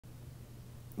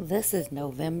This is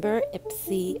November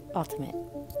Ipsy Ultimate.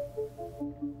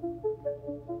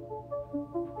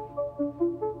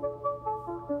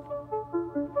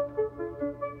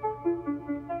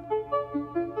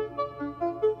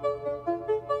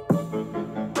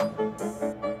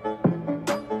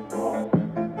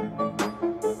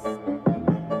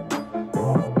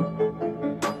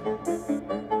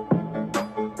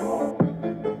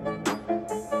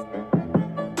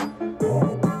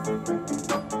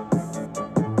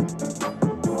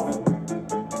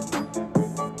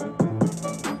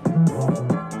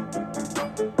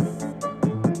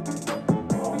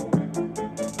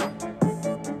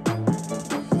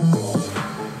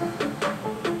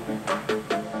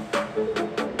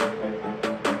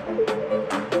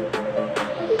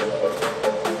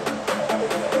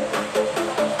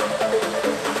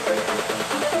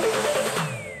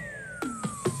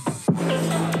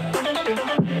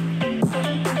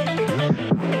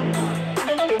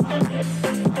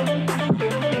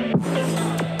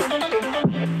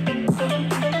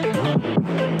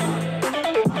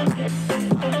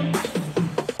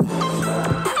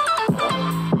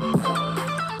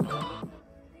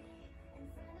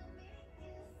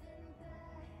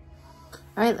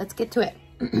 All right, let's get to it.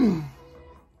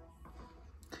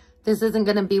 This isn't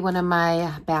going to be one of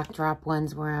my backdrop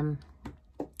ones where I'm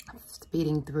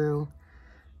speeding through.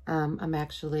 I'm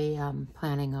actually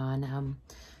planning on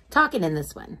talking in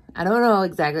this one. I don't know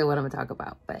exactly what I'm going to talk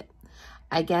about, but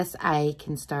I guess I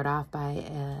can start off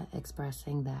by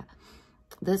expressing that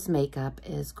this makeup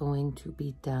is going to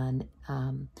be done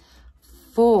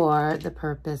for the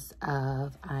purpose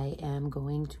of I am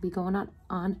going to be going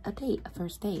on a date, a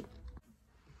first date.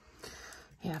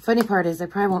 Yeah, funny part is I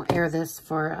probably won't air this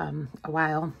for a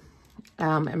while.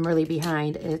 I'm really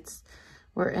behind.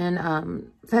 We're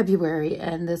in February,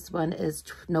 and this one is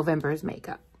November's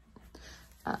makeup.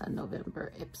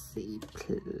 November Ipsy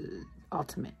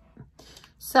Ultimate.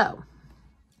 So,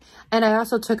 and I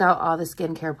also took out all the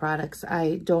skincare products.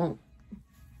 I don't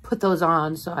put those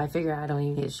on, so I figure I don't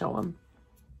even need to show them.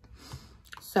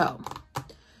 So,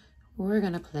 we're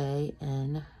going to play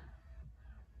in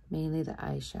mainly the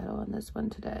eyeshadow on this one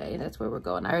today. That's where we're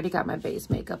going. I already got my base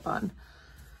makeup on.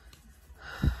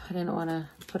 I didn't want to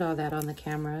put all that on the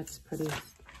camera. It's pretty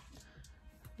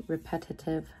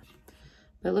repetitive.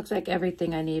 But it looks like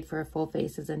everything I need for a full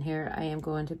face is in here. I am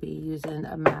going to be using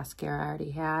a mascara I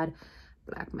already had,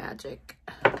 Black Magic.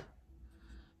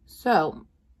 So,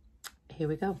 here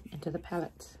we go, into the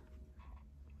palettes.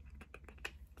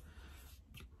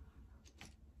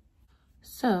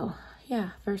 So,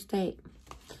 yeah, first date.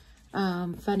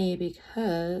 Funny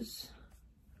because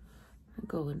I'm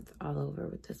going all over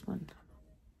with this one.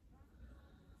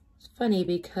 It's funny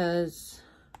because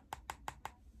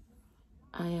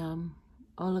oh,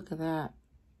 look at that.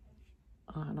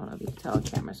 Oh, I don't know if you can tell on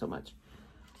camera so much.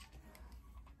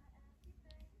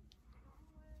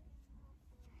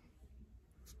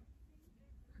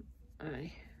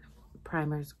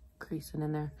 Primer's creasing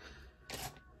in there.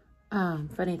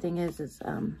 Funny thing is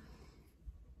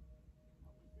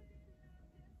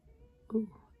ooh,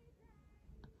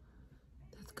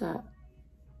 that's got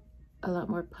a lot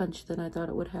more punch than I thought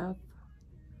it would have.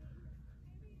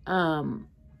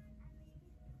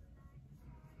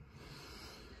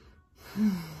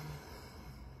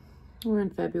 We're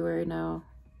in February now.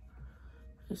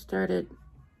 I started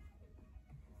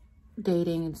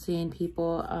dating and seeing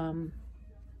people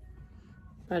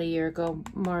about a year ago,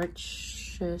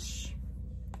 March-ish.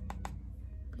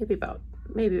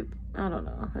 Maybe, I don't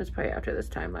know. It was probably after this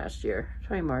time last year,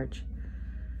 probably March.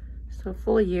 So a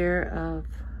full year of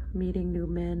meeting new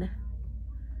men.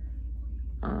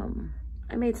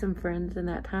 I made some friends in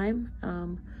that time.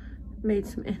 Made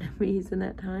some enemies in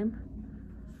that time.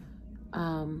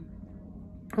 I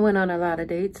went on a lot of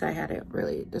dates. I hadn't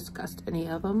really discussed any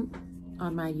of them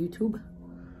on my YouTube.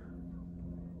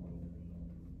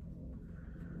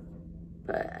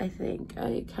 But I think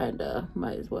I kind of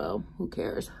might as well. Who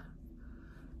cares?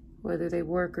 Whether they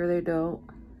work or they don't.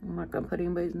 I'm not going to put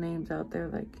anybody's names out there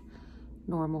like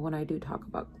normal when I do talk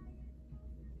about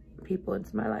people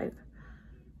into my life.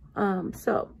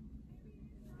 So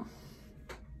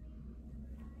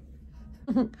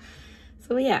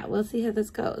yeah, we'll see how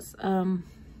this goes. I'm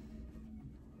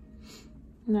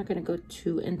not going to go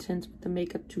too intense with the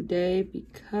makeup today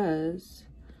because,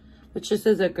 which this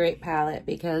is a great palette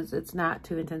because it's not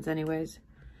too intense anyways.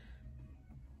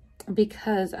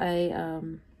 Because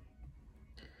it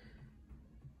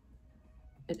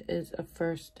is a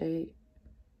first date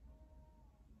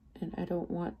and I don't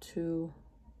want to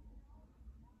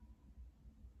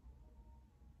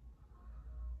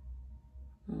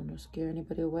I don't know, scare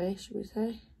anybody away, should we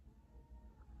say?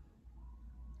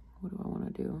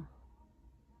 want to do.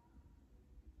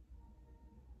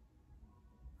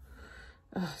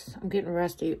 Ugh, I'm getting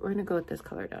rusty. We're going to go with this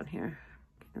color down here.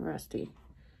 Getting rusty.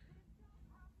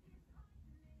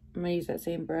 I'm going to use that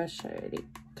same brush. I already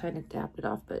kind of tapped it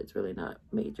off, but it's really not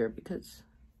major because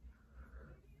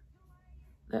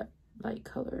that light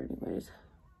color anyways.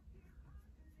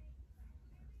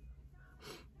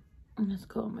 And let's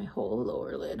go on my whole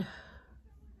lower lid.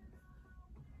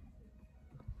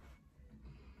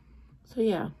 So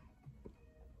yeah.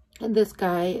 And this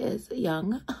guy is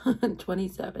young,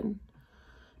 27.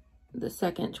 The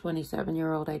second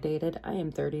 27-year-old I dated. I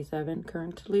am 37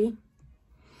 currently.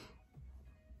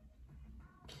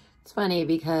 It's funny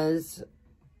because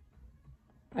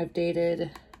I've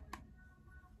dated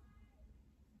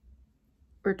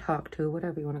or talked to,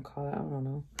 whatever you want to call it, I don't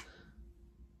know,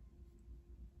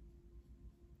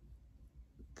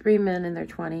 3 men in their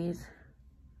 20s.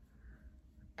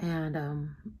 And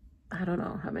I don't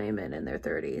know how many men in their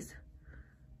 30s.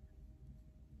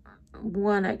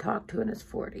 One I talked to in his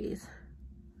 40s.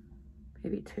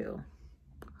 Maybe 2.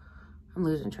 I'm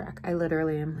losing track. I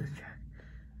literally am losing track.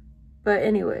 But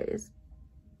anyways,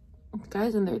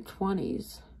 guys in their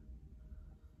 20s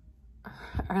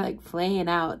are like flaying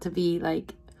out to be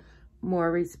like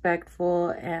more respectful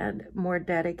and more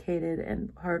dedicated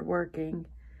and hardworking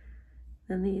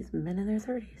than these men in their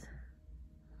 30s.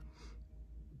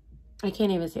 I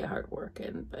can't even say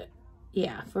hardworking, but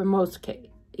yeah, for most cases,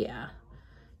 yeah.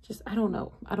 Just, I don't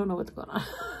know. I don't know what's going on.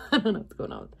 I don't know what's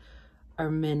going on with our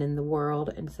men in the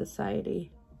world and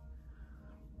society.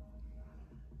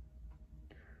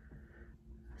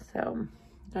 So,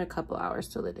 got a couple hours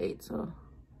till the date, so.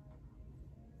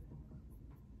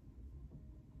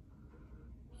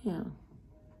 Yeah.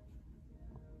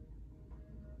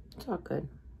 It's all good.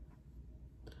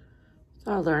 It's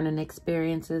all learning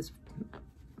experiences.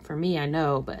 For me, I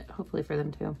know, but hopefully for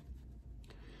them too.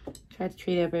 Try to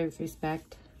treat everybody with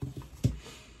respect.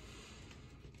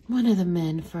 One of the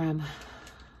men from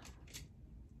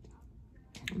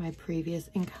my previous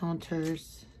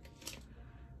encounters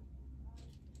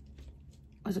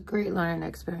was a great learning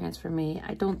experience for me.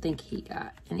 I don't think he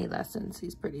got any lessons.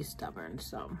 He's pretty stubborn,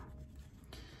 so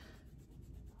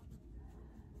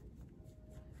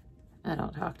I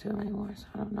don't talk to him anymore, so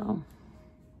I don't know.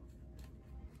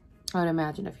 I would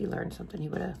imagine if he learned something, he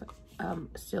would have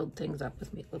sealed things up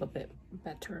with me a little bit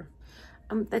better.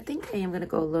 I think I am going to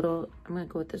go I'm going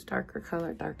to go with this darker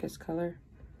color, darkest color.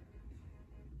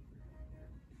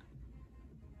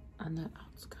 On the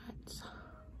outskirts.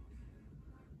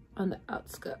 On the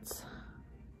outskirts.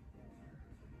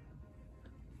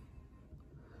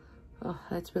 Oh,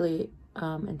 that's really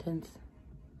intense.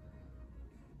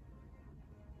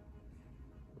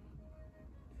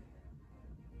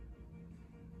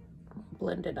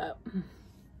 Blend it up.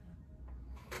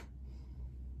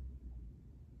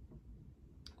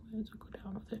 Let's go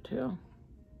down with it too.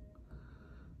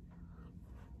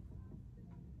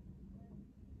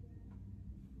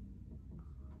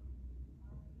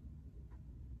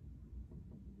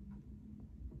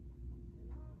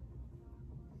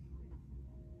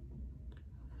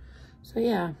 So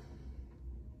yeah,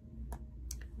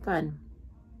 fun.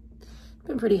 It's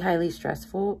been pretty highly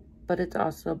stressful, but it's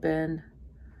also been,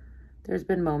 there's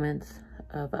been moments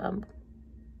of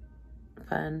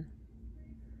fun,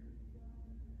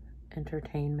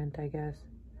 entertainment, I guess.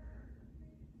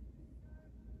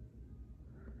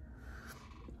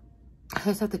 I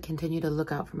just have to continue to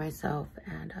look out for myself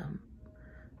and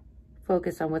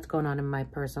focus on what's going on in my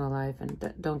personal life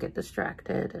and don't get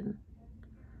distracted and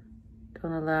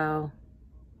don't allow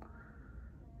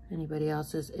anybody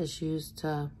else's issues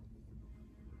to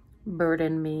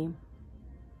burden me.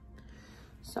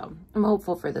 So I'm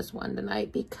hopeful for this one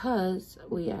tonight because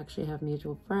we actually have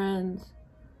mutual friends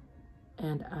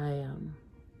and I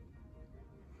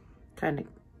kind of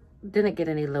didn't get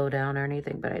any lowdown or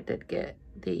anything, but I did get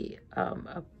the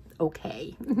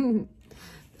okay.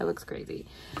 That looks crazy.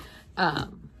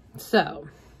 So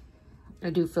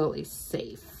I do feel at least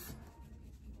safe.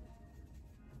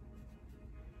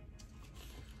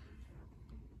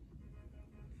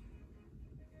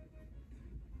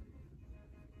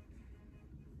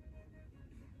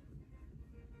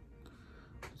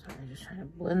 Sorry, just trying to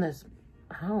blend this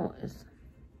out. It's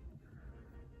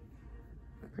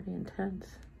pretty intense.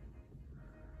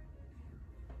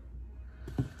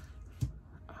 Oh,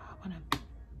 I want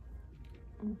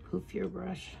to poof your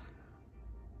brush.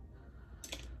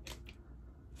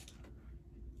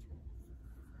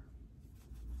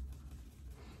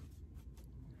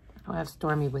 I have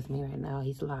Stormy with me right now.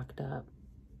 He's locked up.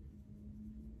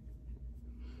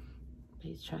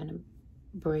 He's trying to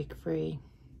break free.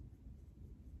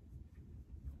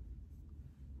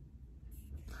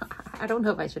 I don't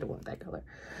know if I should have worn that color.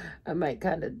 I might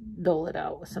kind of dull it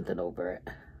out with something over it.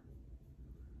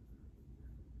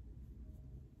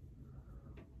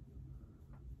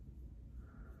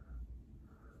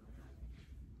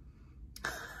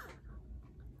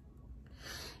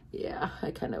 Yeah,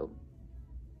 I kind of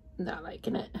not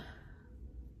liking it.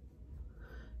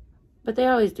 But they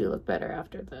always do look better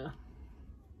after the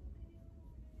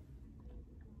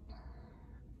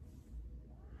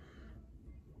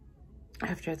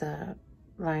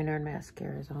liner and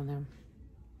mascara is on them.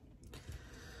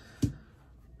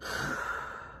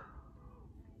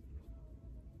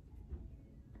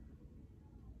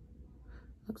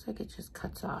 Looks like it just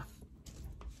cuts off.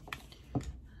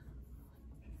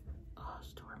 Oh,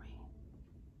 Stormy.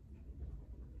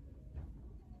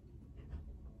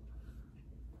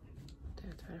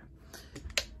 That's better.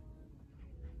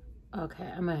 Okay,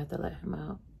 I'm gonna have to let him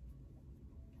out.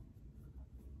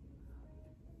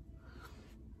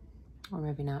 Or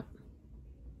maybe not.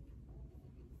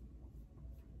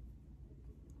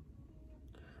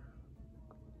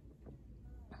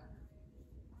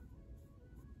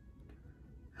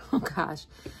 Oh gosh.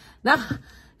 Now,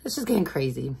 it's just getting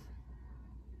crazy.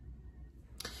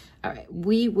 All right,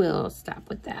 we will stop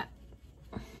with that.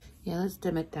 Yeah, let's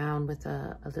dim it down with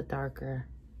a darker.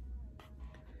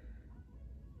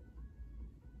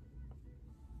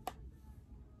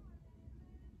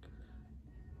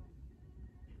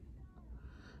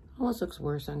 Almost looks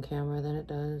worse on camera than it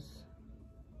does.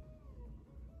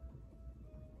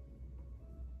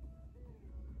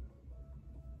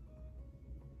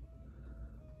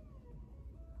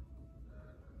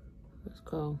 Let's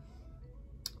go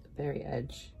the very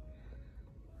edge.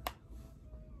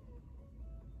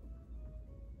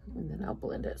 And then I'll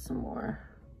blend it some more.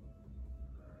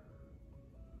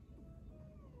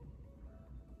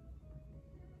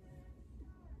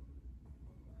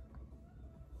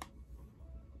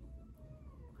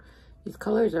 These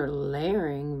colors are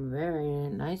layering very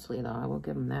nicely though, I will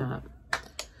give them that.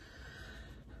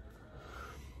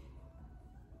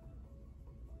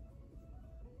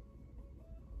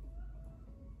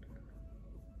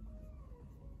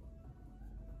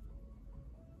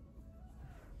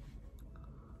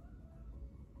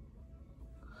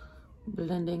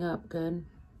 Blending up good.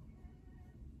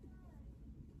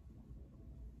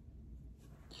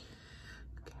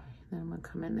 Okay, then I'm gonna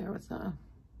come in there with a,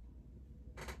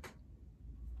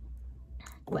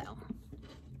 well,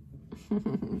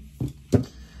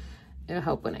 it'll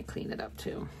help when I clean it up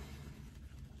too.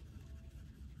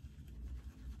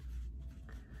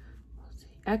 Let's see.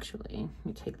 Actually, let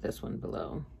me take this one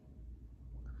below.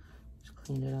 Just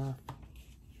clean it off.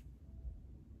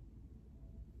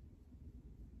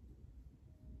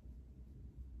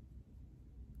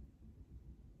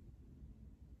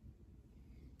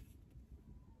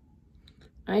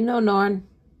 I know, Norn.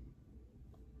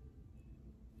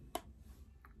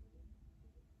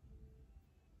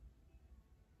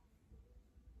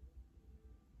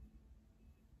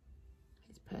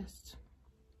 He's pissed.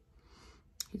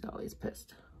 He's always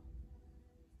pissed.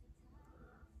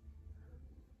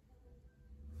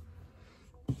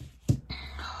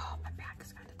 Oh, my back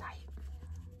is kind of tight.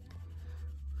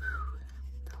 Whew,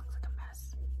 that looks like a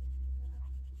mess.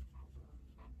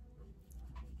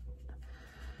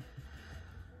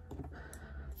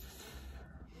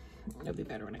 It'll be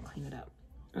better when I clean it up.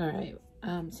 All right,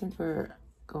 since we're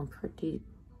going pretty,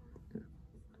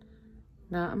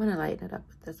 no, I'm gonna lighten it up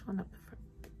with this one up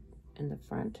in the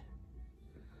front.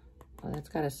 Oh, that's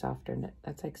got a softer,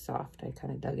 that's like soft. I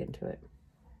kind of dug into it.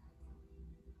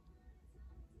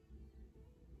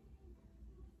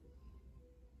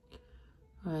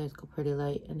 All right, let's go pretty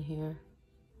light in here.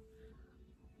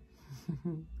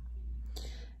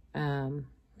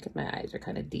 Because my eyes are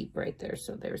kind of deep right there,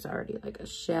 so there's already like a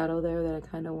shadow there that I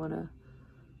kind of want to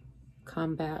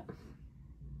combat.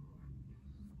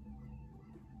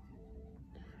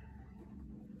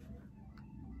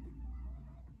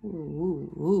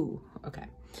 Ooh, okay.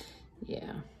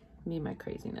 Yeah, me and my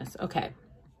craziness. Okay.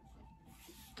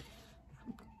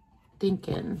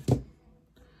 Thinking,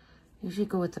 usually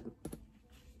go with the,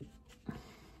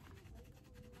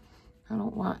 I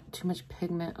don't want too much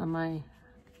pigment on my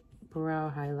brow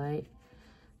highlight,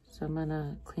 so I'm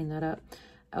gonna clean that up.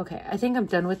 Okay, I think I'm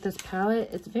done with this palette.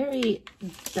 It's very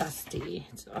dusty.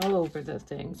 It's all over the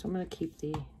thing, so I'm gonna keep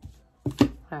the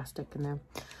plastic in there.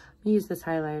 I'm gonna use this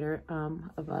highlighter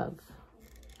above.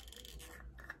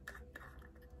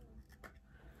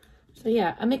 So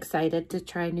yeah, I'm excited to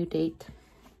try a new date.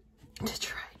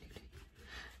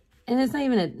 And it's not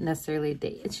even necessarily a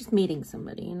date. It's just meeting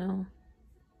somebody, you know?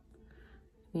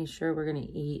 I mean, sure, we're gonna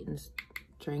eat and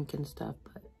drink and stuff,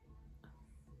 but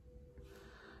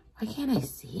Why can't I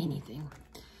see anything?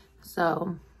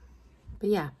 So, but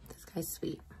yeah, this guy's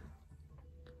sweet.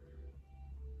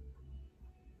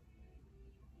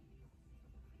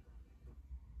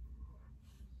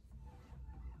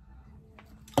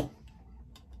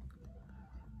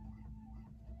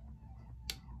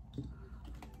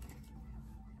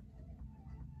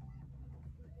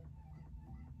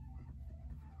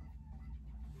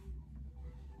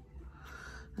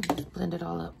 I just blend it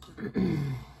all up.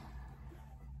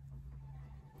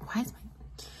 Why is my...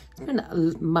 It's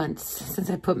been months since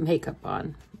I put makeup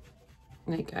on.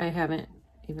 Like, I haven't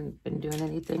even been doing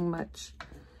anything much.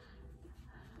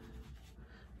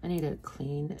 I need a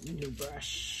clean new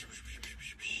brush.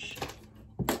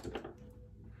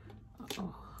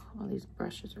 Oh, all these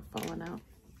brushes are falling out.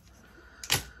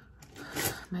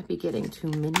 Might be getting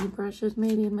too many brushes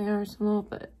maybe in my arsenal,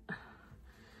 but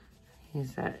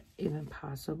is that even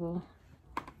possible?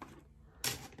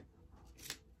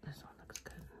 This one looks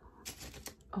good.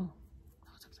 Oh,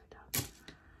 that was upside down.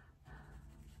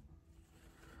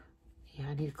 Yeah,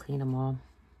 I need to clean them all.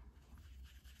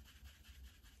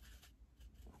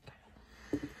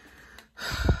 Okay.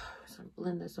 So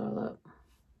blend this all up.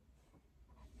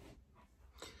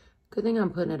 Good thing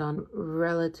I'm putting it on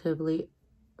relatively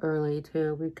early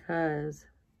too, because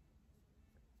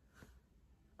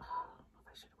I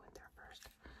should have went there first,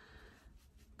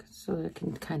 so it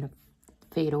can kind of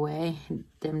fade away and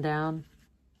dim down,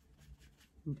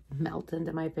 melt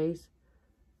into my face.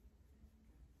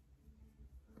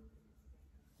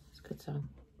 It's a good song.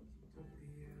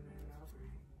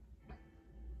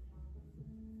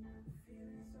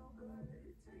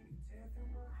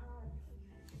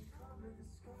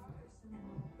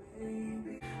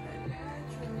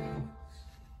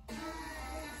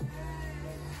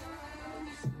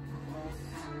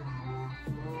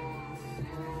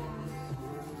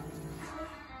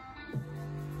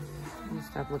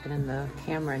 Stop looking in the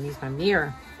camera and use my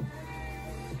mirror.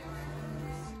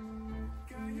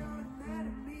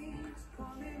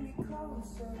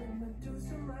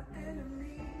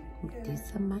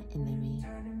 Medusa, my enemy.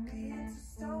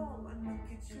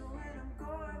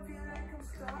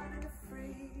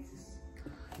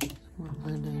 More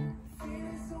blending.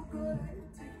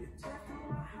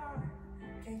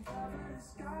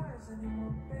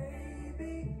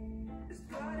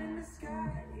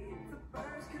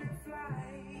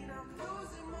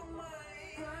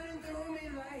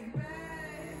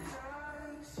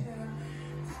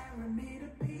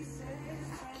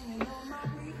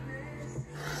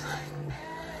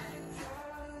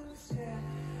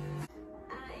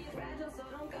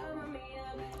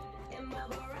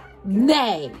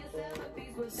 Nay!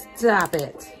 Stop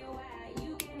it.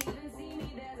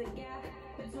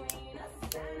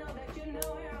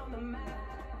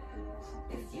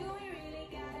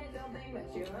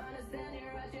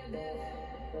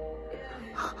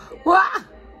 What?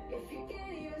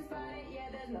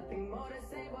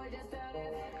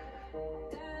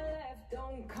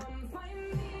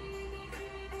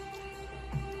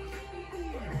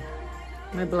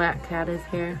 My black cat is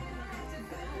here.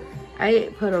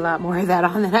 I put a lot more of that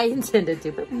on than I intended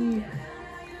to, but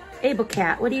Abel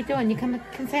cat, what are you doing? You come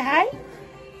say hi?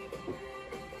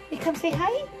 You come say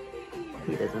hi?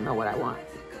 He doesn't know what I want.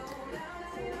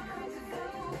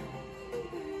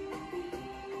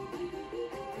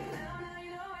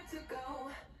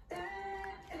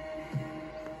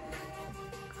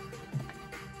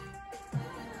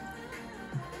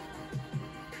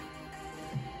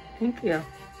 Thank you.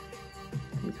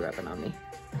 He's rubbing on me.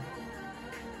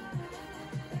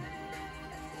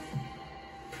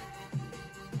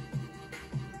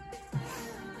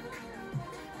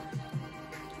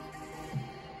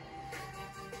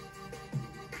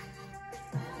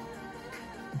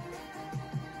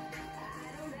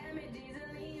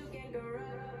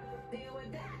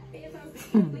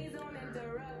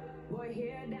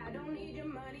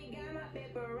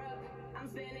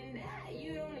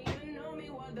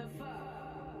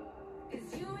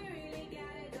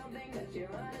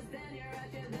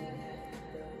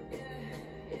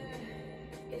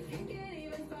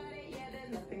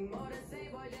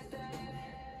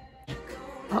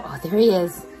 Oh, there he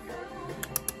is.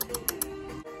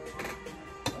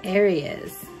 There he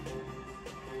is.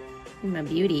 My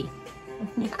beauty.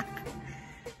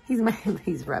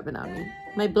 He's rubbing on me.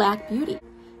 My black beauty.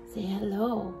 Say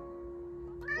hello.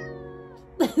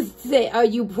 Say, are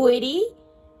you pretty?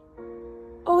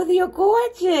 Oh, you're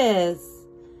gorgeous.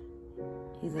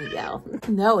 He's gonna yell.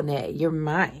 No, Nay, you're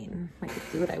mine. I can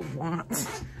do what I want.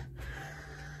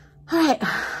 All right.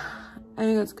 I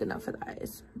think that's good enough for the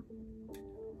eyes.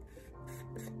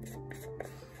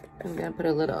 I'm gonna put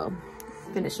a little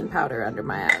finishing powder under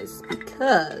my eyes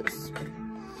because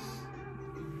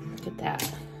look at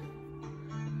that.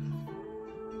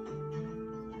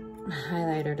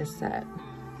 Highlighter to set.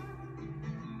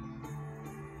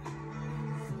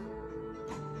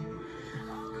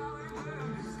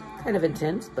 Kind of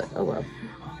intense, but oh well.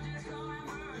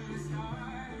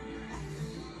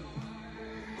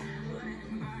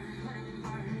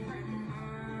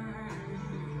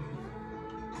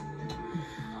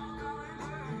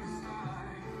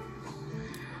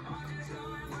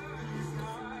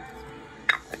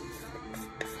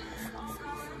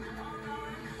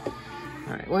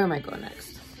 All right, where am I going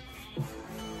next?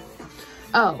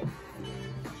 Oh,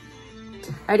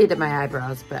 I already did my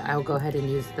eyebrows, but I'll go ahead and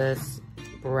use this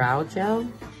brow gel.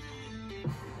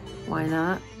 Why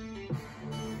not?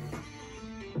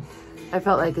 I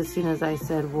felt like as soon as I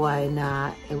said why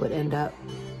not, it would end up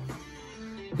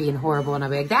being horrible, and I'll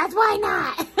be like, that's why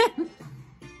not.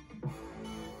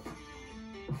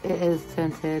 It is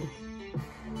tinted.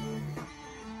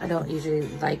 I don't usually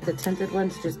like the tinted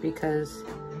ones just because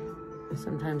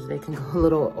sometimes they can go a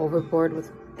little overboard with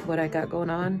what I got going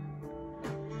on.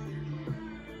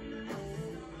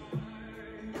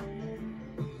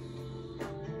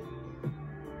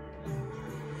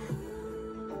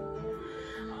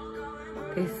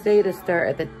 They say to start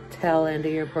at the tail end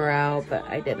of your brow, but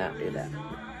I did not do that.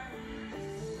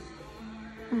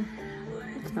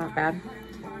 It's not bad.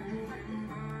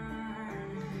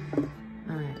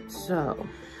 All right, so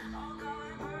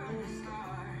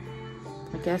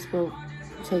I guess we'll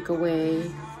take away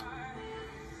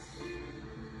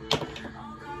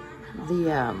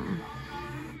the,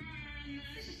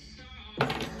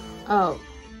 oh,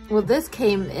 well, this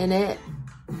came in it,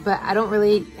 but I don't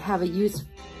really have a use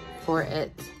for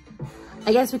it.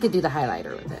 I guess we could do the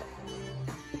highlighter with it.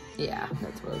 Yeah,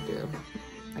 that's what we'll do,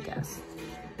 I guess.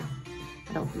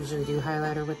 I don't usually do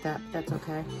highlighter with that, but that's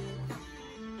okay.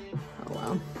 Oh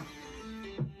well.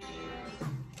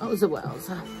 Oh, the wells.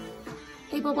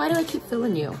 Hey, but why do I keep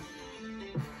filling you?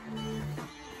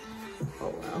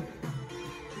 Oh well.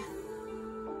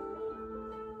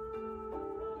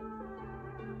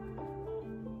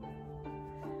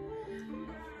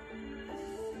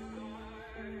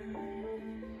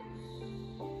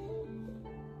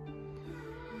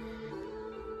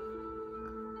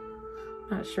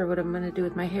 Not sure what I'm gonna do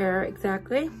with my hair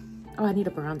exactly. Oh, I need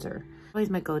a bronzer. Always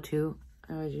my go-to.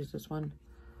 I always use this one.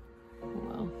 Oh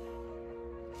well.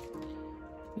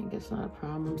 I think it's not a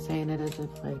problem. I'm saying it as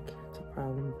if like it's a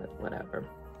problem, but whatever.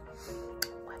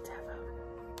 Whatever.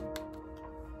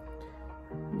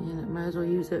 I mean, I might as well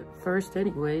use it first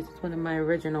anyways. It's one of my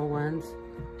original ones.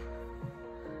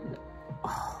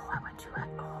 Oh, I went too high.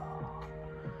 Oh,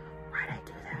 why'd I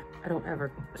do that? I don't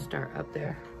ever start up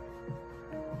there.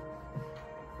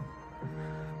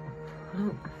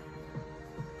 Oh.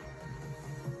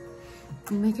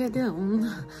 Make it do.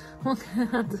 What can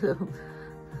I do?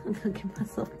 I'm gonna get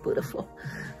myself beautiful.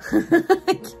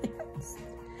 I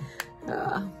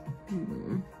can't.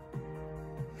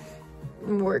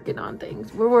 I'm working on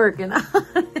things. We're working on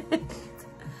it.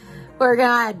 Working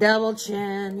on a double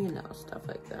chin, you know, stuff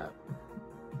like that.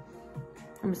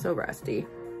 I'm so rusty.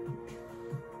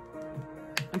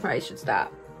 I probably should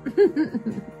stop.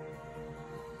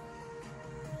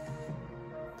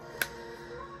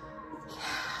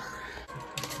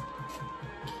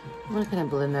 I'm not gonna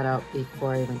blend that out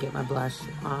before I even get my blush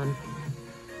on.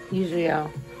 Usually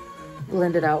I'll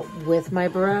blend it out with my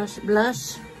blush,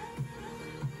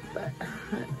 but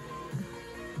let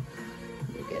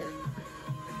me get it.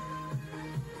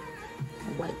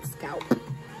 A white scalp.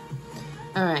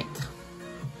 All right,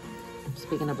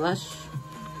 speaking of blush,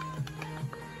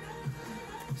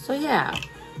 so yeah,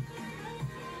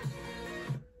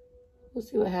 we'll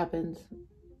see what happens.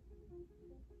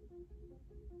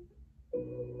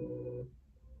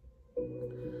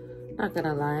 Not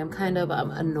gonna lie, I'm kind of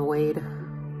annoyed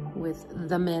with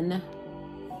the men.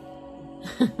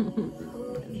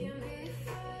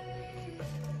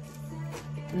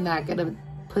 I'm not gonna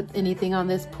put anything on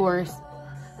this poor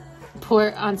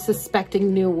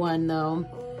unsuspecting new one though.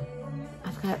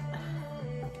 I've got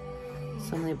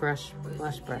so many blush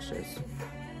brushes.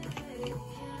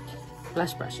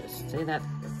 Blush brushes. Say that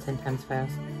 10 times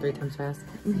fast, 3 times fast.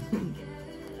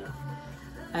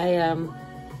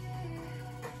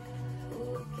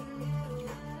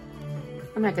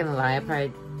 I'm not gonna lie, I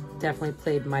probably definitely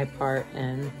played my part,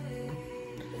 and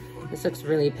this looks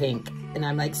really pink, and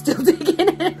I'm like still digging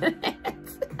in it.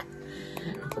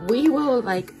 We will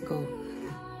like go.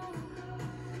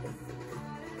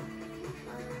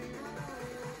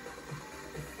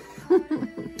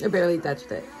 I barely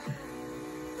touched it.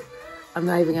 I'm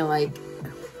not even gonna like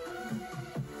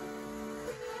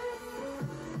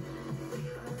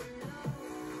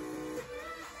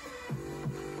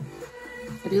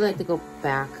I do like to go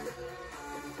back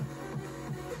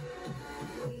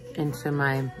into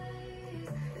my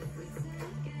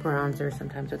bronzer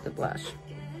sometimes with the blush.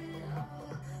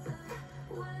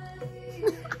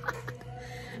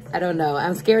 I don't know.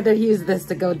 I'm scared to use this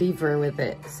to go deeper with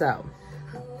it, so.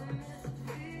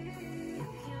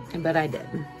 But I did.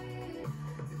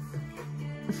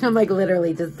 I'm like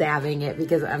literally just dabbing it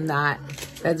because I'm not,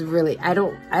 that's really, I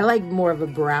like more of a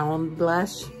brown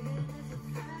blush.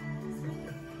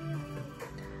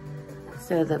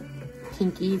 So the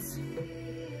pinkies.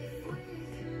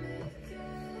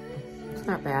 It's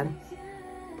not bad.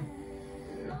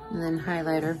 And then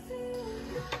highlighter.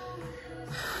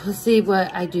 Let's see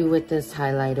what I do with this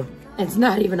highlighter. It's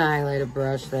not even a highlighter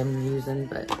brush that I'm using,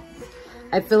 but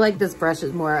I feel like this brush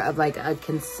is more of like a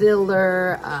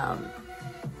concealer.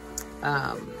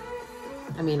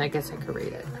 I mean, I guess I could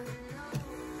read it.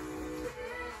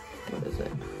 What is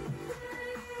it?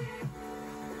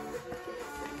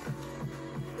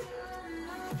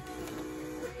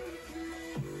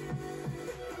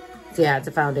 So yeah, it's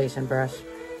a foundation brush.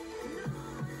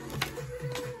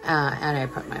 And I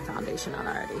put my foundation on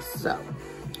already, so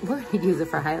we're gonna use it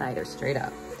for highlighter straight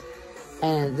up.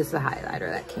 And this is the highlighter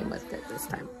that came with it this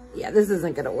time. Yeah, this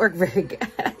isn't gonna work very good.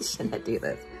 I shouldn't do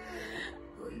this.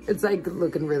 It's like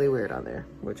looking really weird on there.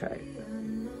 We'll try it.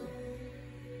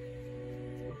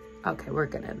 Okay, we're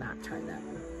gonna not try that.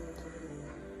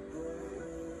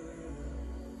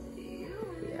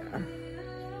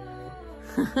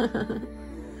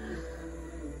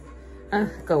 Yeah.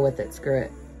 Go with it, screw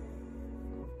it.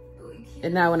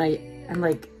 And now when I'm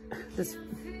like, this.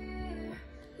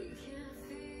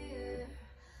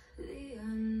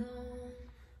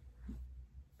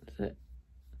 Is it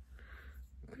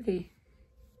pretty?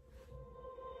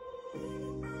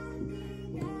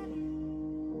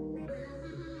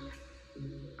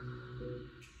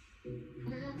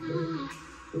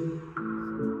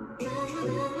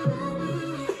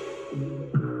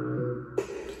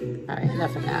 All right,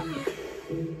 enough of that.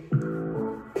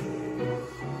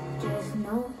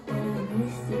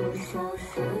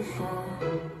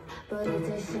 But it's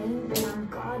a shame that I'm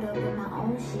caught up in my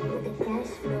own shit with the cash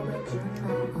flow, but you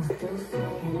know I'll still say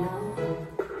hello.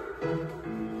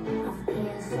 I'm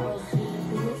being so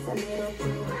serious, a little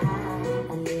too high,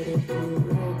 a little too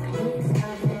reckless,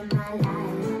 having my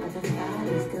life, but the thought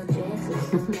is still just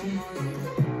some memories.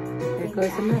 There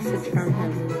goes a message from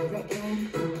him.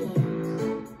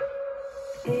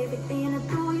 Everything I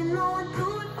do, you know I do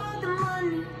it for the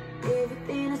money.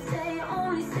 Everything I say, I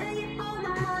only say it for the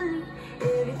money.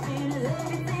 Everything is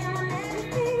everything when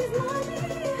everything is money.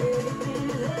 Everything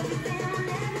is everything when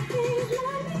everything is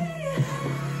money.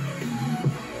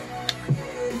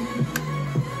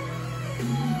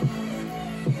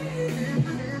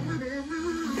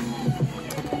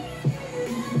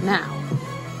 Now.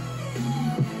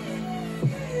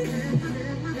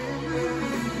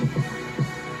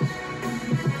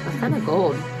 It's kind of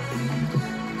gold.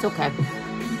 It's okay.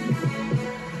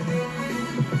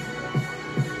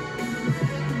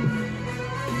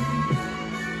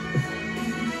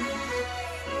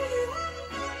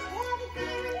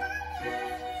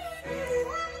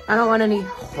 I don't want any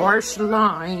harsh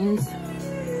lines.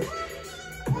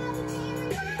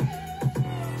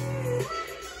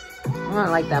 I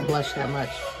don't like that blush that much.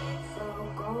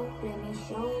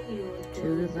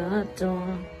 To the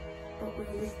door. But will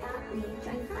you stop me,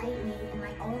 try to fight me in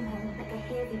my own home like a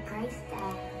heavy price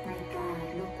tag? My God,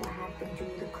 look what happened to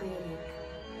the critic.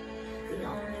 The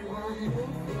only one who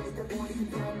is the voice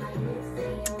inside my head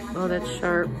saying, oh, that's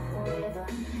sharp.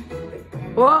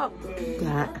 Whoa!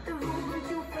 That.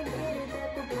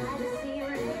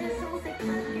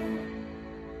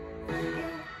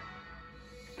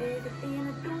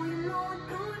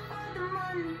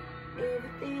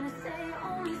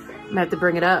 I'm gonna have to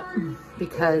bring it up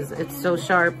because it's so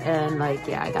sharp and like,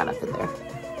 yeah, I got up in there.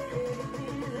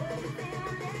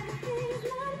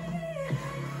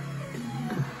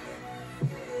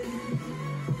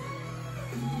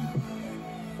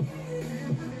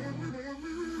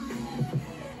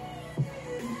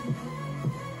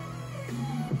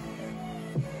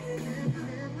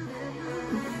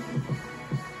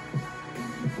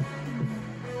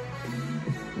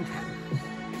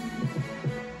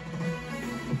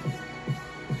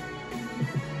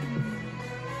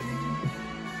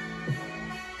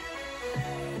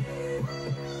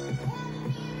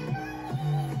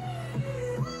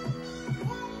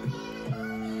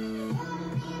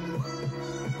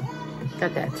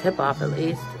 Got that tip off at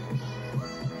least.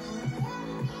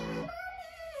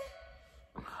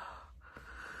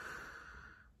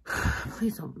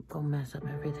 Please don't go mess up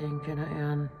everything, Jenna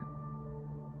Ann.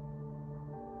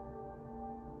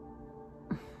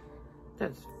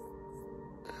 That's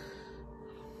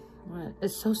what?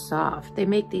 It's so soft. They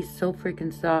make these so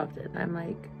freaking soft, and I'm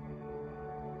like,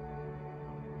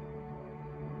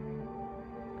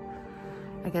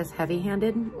 I guess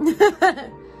heavy-handed.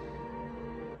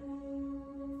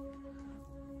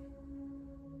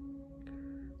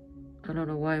 I don't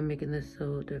know why I'm making this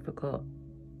so difficult.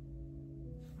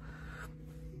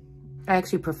 I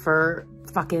actually prefer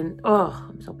fucking, oh,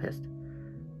 I'm so pissed.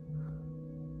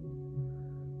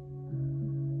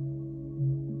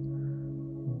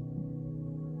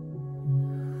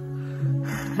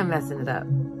 I'm messing it up.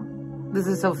 This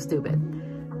is so stupid.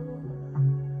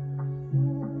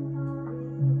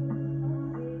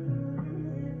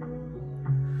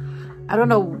 I don't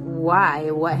know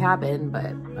what happened,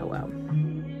 but oh well.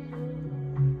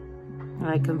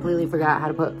 I completely forgot how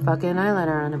to put fucking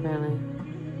eyeliner on, apparently.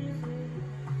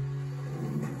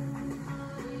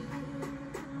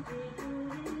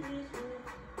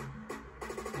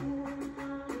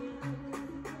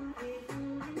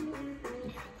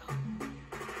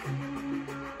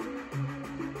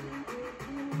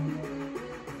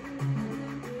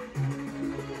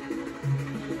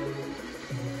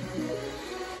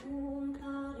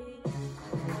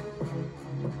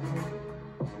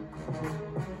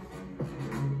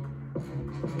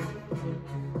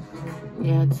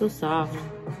 Yeah, it's so soft.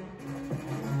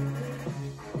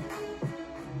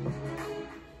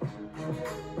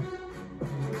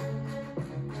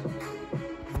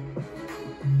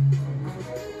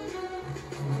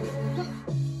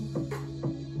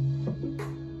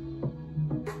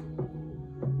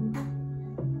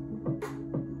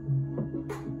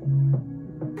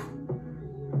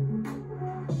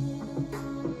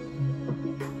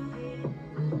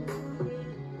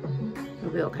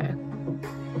 It'll be okay.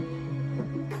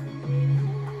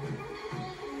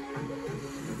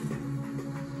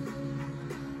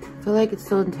 I feel like it's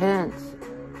so intense.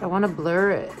 I want to blur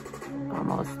it,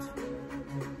 almost.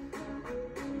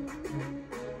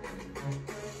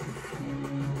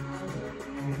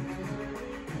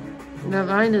 The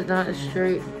line is not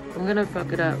straight. I'm gonna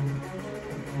fuck it up.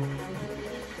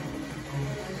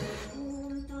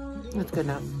 That's good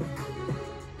enough.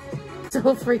 So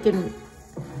freaking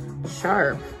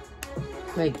sharp.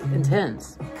 Like,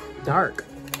 intense. Dark.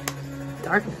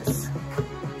 Darkness.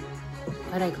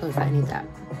 Why did I close that? I need that.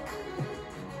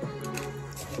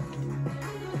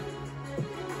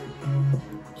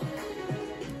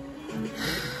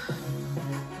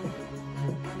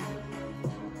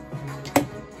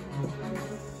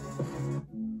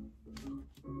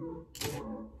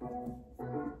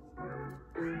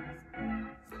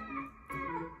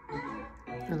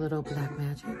 A little black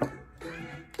magic.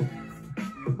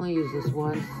 I'll use this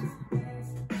once.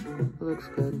 It looks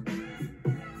good.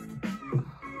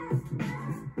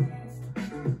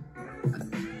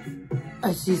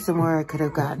 I see somewhere I could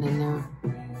have gotten in there.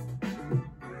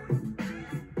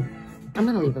 I'm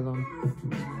gonna leave it alone.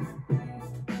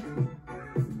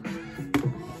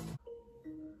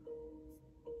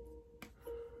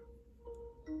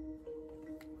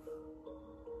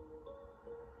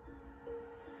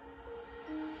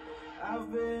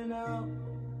 I've been up,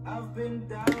 I've been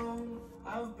down,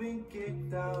 I've been kicked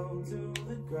down to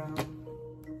the ground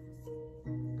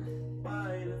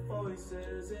by the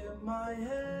voices in my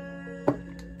head.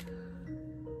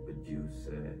 But you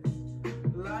said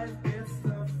life gets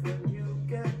tough when you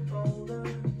get older.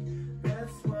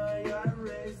 That's why I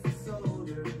raised the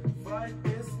soldier, fight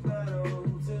this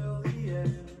battle till the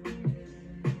end.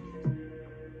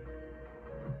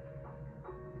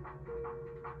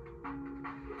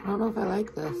 I don't know if I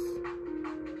like this.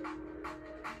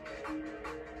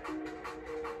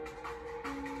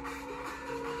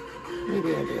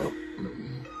 Maybe I do.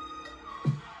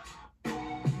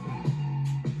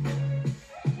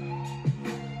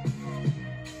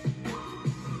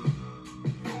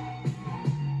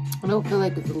 I don't feel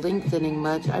like it's lengthening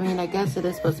much. I mean, I guess it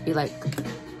is supposed to be like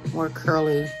more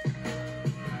curly. It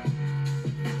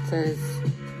says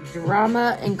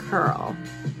drama and curl.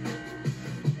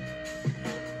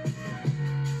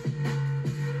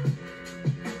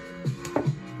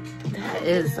 That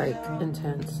is like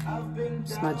intense.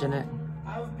 Smudging it.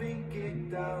 I've been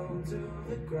kicked down to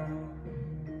the ground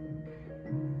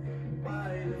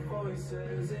by the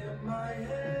voices in my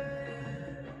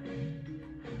head.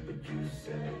 But you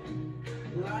say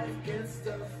life gets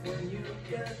tough when you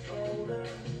get older.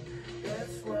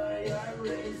 That's why I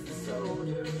raised the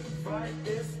soldier, fight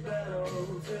this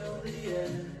battle till the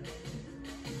end.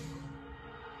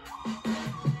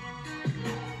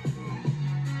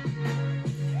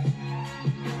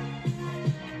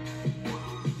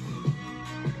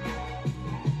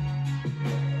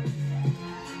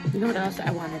 know what else I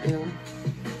want to do?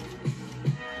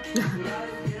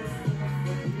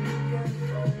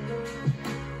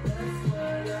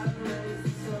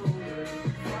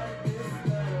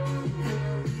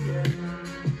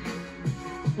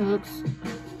 It looks...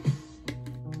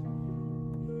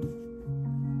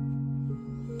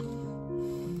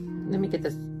 Let me get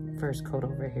this first coat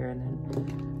over here and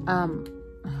then...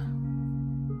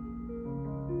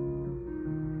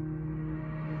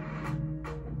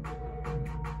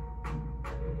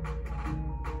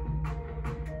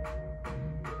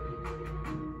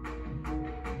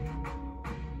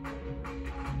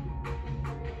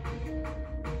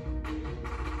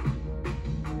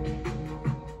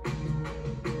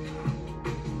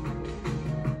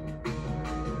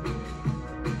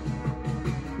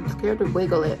 scared to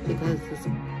wiggle it because this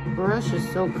brush is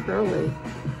so curly.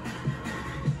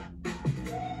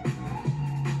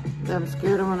 I'm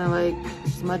scared I want to like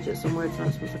smudge it somewhere it's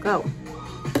not supposed to go.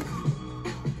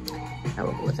 I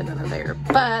will go with another layer,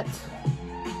 but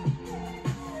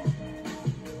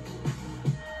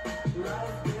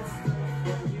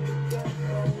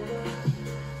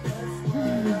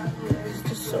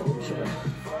just a soldier.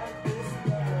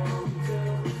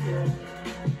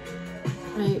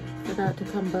 I forgot to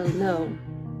come below.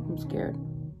 I'm scared.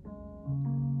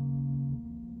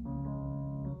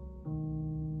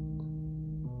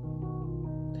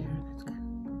 There, that's good.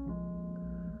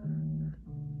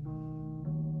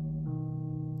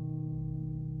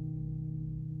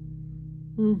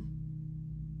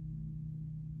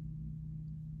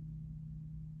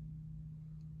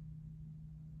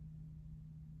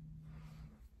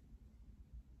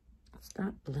 It's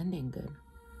not blending good.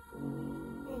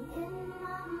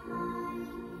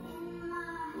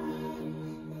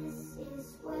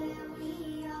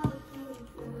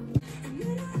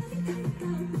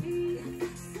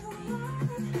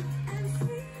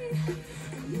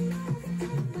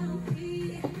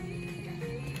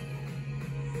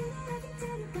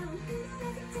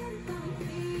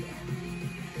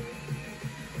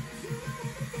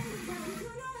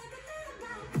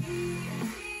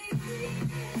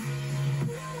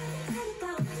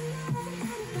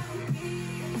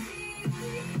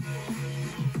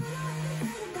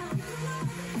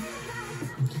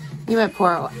 My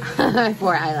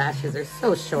poor eyelashes are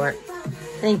so short.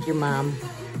 Thank you, Mom.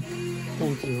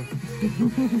 Thank you.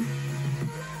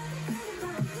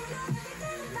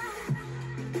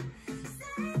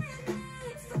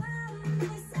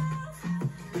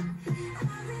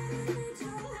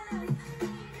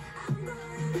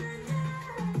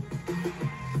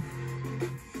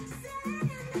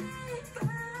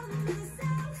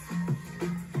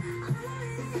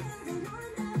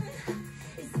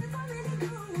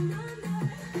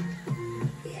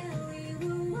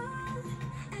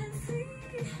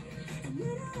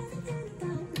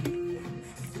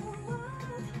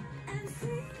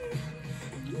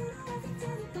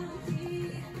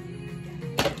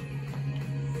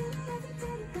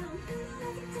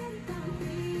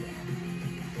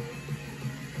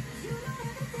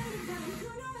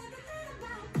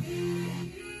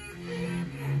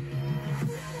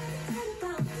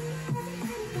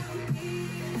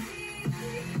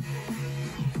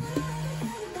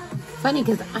 Funny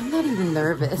because I'm not even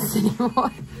nervous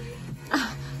anymore.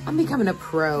 I'm becoming a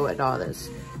pro at all this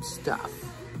stuff.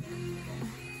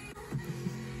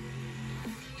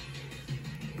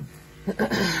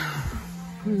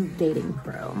 I'm dating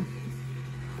pro.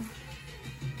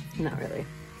 Not really.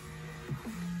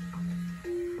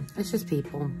 It's just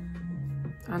people.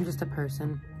 I'm just a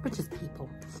person. We're just people.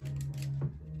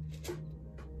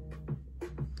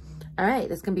 All right,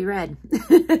 this can be red.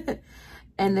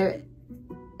 And there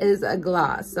is a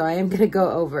gloss, so I am gonna go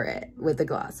over it with the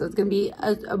gloss. So it's gonna be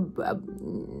it's gonna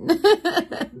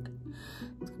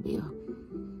be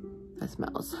that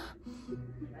smells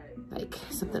like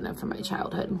something from my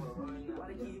childhood.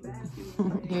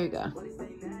 Here you go.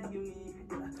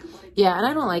 Yeah, and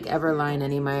I don't like ever line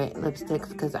any of my lipsticks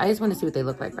because I just want to see what they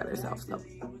look like by themselves. So.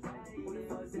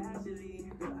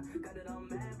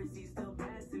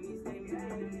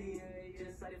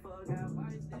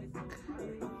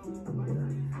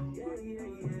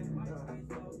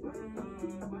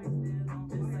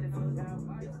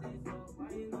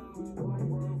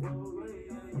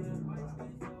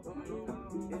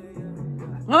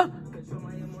 Huh?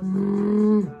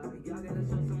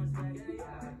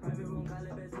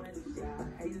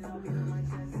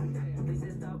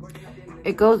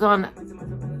 It goes on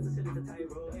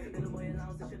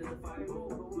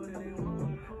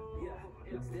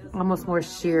almost more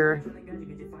sheer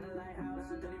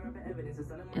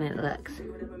and it looks.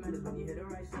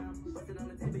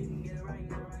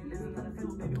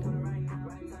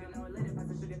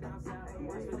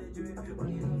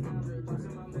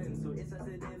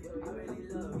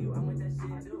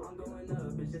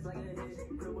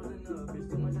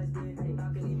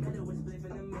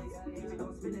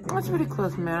 That's a pretty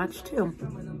close match too.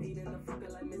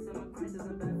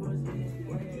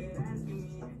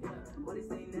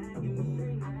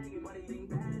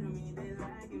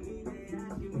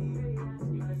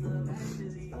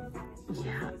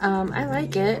 Yeah, I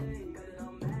like it.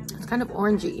 It's kind of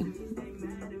orangey.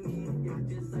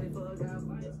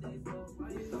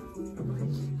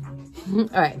 All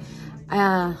right.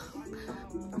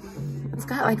 It's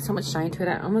got like so much shine to it.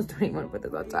 I almost don't even want to put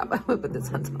this on top. I'm gonna put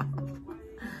this on top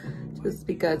just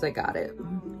because I got it.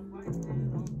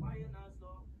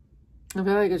 I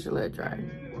feel like I should let it dry.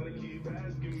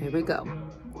 Here we go.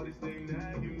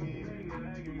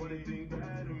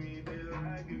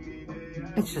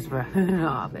 It's just rubbing it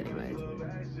off anyways.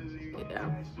 Yeah.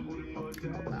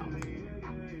 Oh, wow.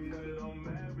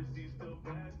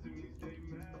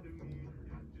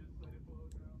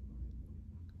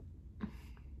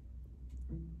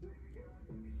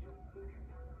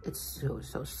 It's so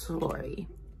slurry.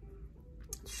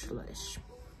 Slush.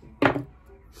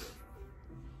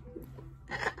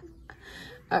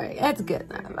 Alright, that's good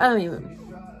enough. I don't even...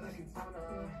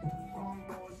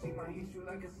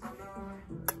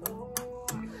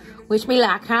 Wish me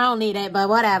luck. I don't need it, but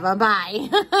whatever. Bye.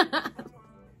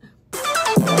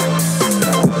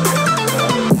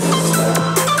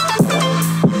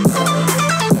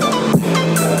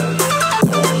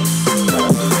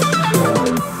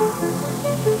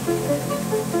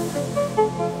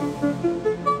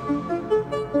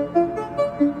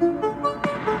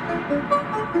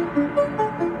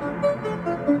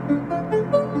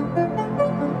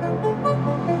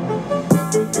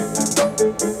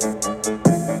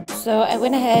 So I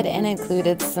went ahead and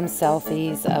included some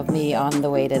selfies of me on the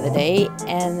way to the date,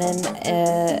 and then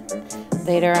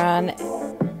later on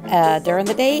during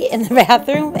the date in the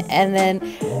bathroom, and then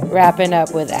wrapping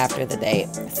up with after the date.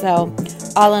 So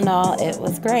all in all, it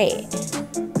was great.